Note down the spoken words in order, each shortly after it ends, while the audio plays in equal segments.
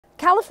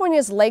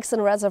California's lakes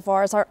and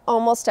reservoirs are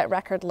almost at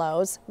record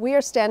lows. We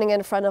are standing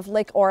in front of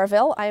Lake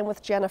Oroville. I am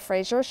with Jana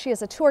Frazier. She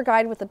is a tour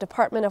guide with the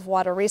Department of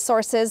Water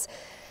Resources.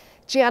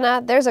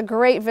 Jana, there's a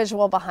great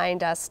visual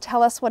behind us.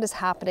 Tell us what is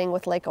happening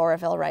with Lake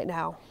Oroville right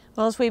now.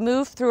 Well, as we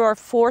move through our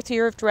fourth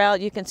year of drought,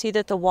 you can see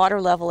that the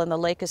water level in the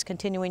lake is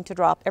continuing to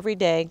drop every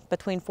day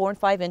between 4 and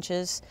 5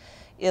 inches.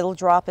 It'll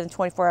drop in a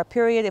 24-hour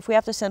period. If we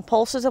have to send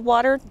pulses of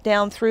water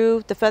down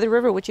through the Feather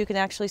River, which you can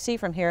actually see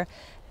from here,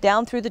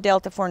 down through the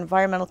delta for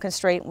environmental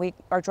constraint, we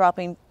are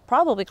dropping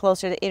probably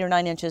closer to 8 or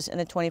 9 inches in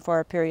a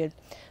 24-hour period.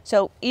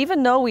 So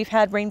even though we've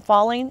had rain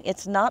falling,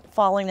 it's not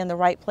falling in the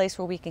right place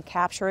where we can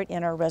capture it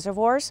in our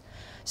reservoirs.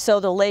 So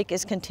the lake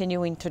is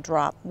continuing to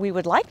drop. We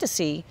would like to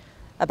see,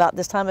 about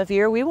this time of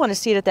year, we want to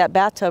see it at that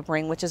bathtub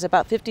ring, which is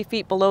about 50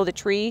 feet below the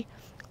tree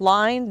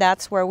line.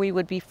 That's where we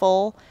would be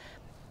full.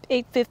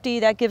 850,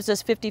 that gives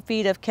us 50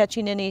 feet of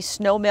catching any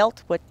snow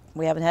melt, but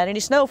we haven't had any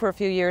snow for a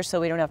few years,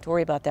 so we don't have to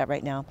worry about that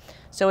right now.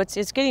 So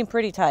it's getting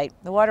pretty tight.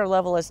 The water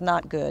level is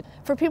not good.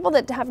 For people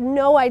that have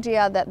no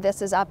idea that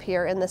this is up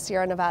here in the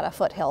Sierra Nevada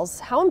foothills,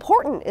 how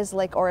important is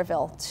Lake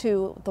Oroville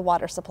to the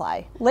water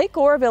supply? Lake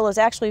Oroville is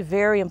actually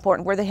very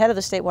important. We're the head of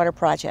the State Water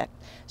Project.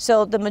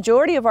 So the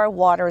majority of our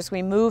water, as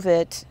we move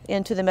it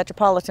into the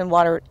metropolitan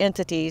water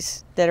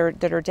entities that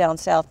are down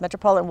south,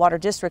 metropolitan water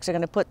districts are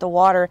going to put the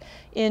water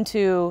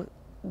into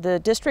the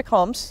district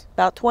homes.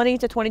 About 20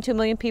 to 22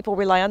 million people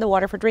rely on the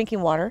water for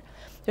drinking water.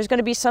 There's going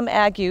to be some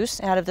ag use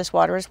out of this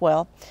water as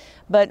well.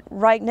 But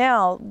right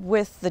now,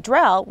 with the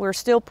drought, we're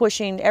still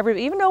pushing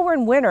even though we're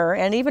in winter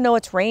and even though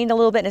it's rained a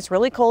little bit and it's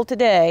really cold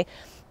today,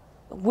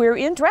 we're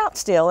in drought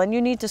still, and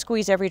you need to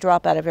squeeze every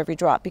drop out of every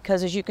drop,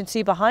 because as you can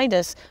see behind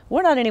us,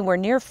 we're not anywhere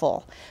near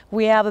full.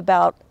 We have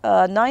about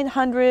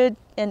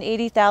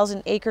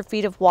 980,000 acre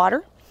feet of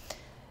water.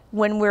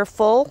 When we're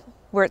full,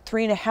 we're at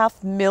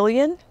 3.5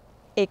 million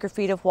acre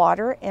feet of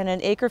water, and an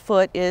acre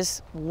foot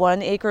is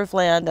 1 acre of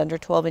land under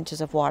 12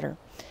 inches of water.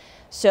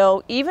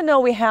 So even though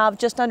we have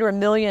just under 1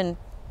 million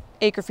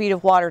acre feet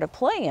of water to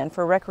play in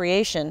for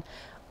recreation,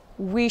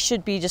 we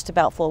should be just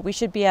about full. We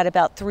should be at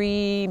about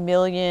 3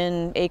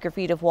 million acre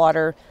feet of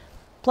water.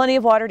 Plenty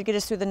of water to get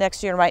us through the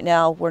next year, and right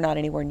now we're not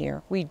anywhere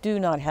near. We do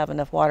not have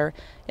enough water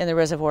in the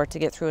reservoir to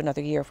get through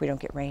another year if we don't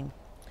get rain.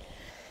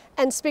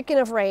 And speaking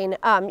of rain,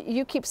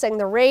 you keep saying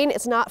the rain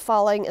is not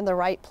falling in the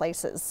right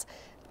places.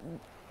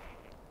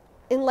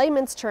 In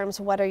layman's terms,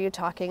 what are you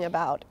talking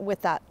about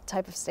with that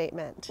type of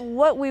statement?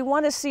 What we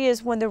want to see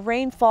is when the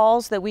rain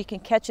falls that we can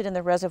catch it in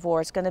the reservoir.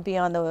 It's going to be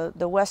on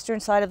the western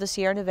side of the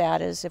Sierra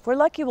Nevadas. If we're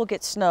lucky, we'll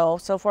get snow.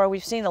 So far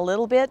we've seen a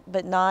little bit,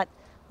 but not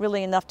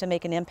really enough to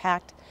make an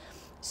impact.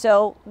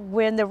 So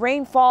when the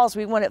rain falls,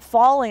 we want it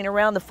falling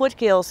around the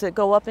foothills that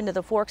go up into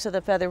the forks of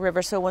the Feather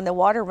River, so when the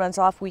water runs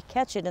off, we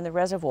catch it in the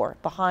reservoir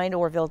behind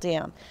Oroville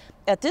Dam.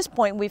 At this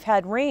point, we've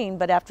had rain,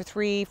 but after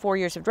 3-4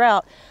 years of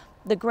drought,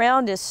 the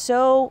ground is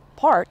so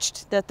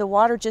parched that the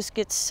water just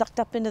gets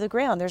sucked up into the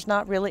ground. There's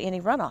not really any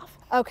runoff.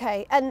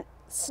 Okay, and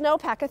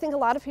snowpack, I think a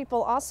lot of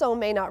people also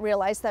may not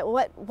realize that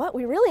what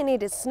we really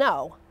need is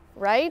snow,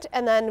 right?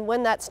 And then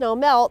when that snow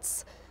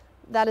melts,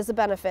 that is a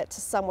benefit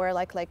to somewhere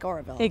like Lake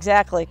Oroville.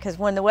 Exactly, because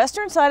when the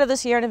western side of the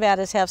Sierra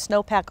Nevadas have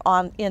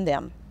snowpack in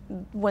them,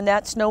 when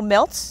that snow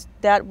melts,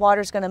 that water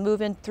is going to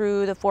move in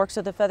through the forks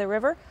of the Feather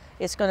River.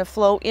 It's going to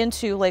flow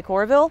into Lake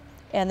Oroville,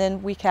 and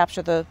then we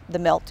capture the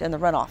melt and the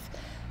runoff.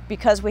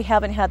 Because we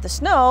haven't had the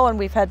snow and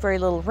we've had very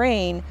little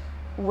rain,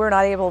 we're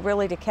not able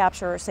really to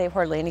capture or save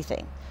hardly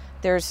anything.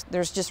 There's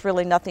just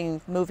really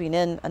nothing moving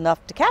in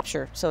enough to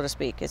capture, so to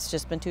speak. It's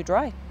just been too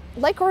dry.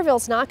 Lake Oroville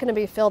is not going to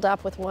be filled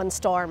up with 1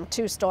 storm,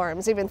 2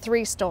 storms, even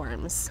 3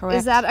 storms. Correct.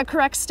 Is that a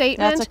correct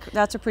statement?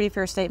 That's a pretty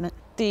fair statement.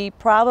 The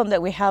problem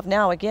that we have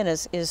now, again,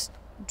 is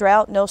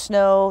drought, no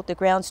snow, the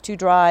ground's too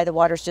dry, the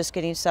water's just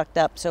getting sucked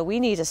up. So we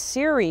need a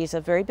series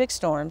of very big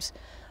storms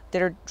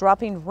that are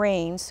dropping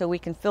rain so we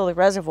can fill the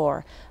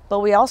reservoir.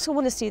 But we also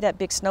want to see that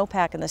big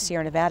snowpack in the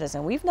Sierra Nevadas,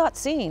 and we've not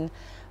seen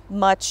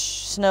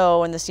much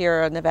snow in the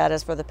Sierra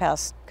Nevadas for the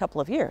past couple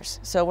of years.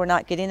 So we're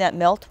not getting that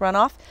melt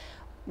runoff.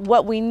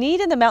 What we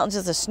need in the mountains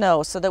is the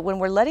snow, so that when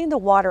we're letting the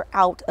water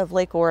out of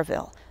Lake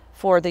Oroville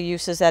for the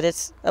uses that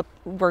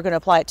we're going to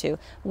apply it to,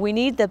 we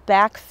need the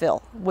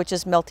backfill, which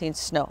is melting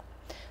snow.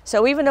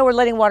 So even though we're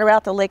letting water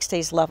out, the lake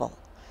stays level.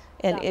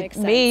 And it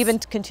may even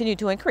continue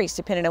to increase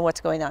depending on what's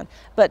going on.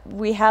 But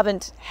we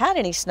haven't had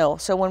any snow,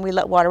 so when we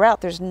let water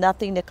out, there's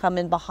nothing to come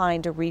in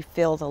behind to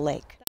refill the lake.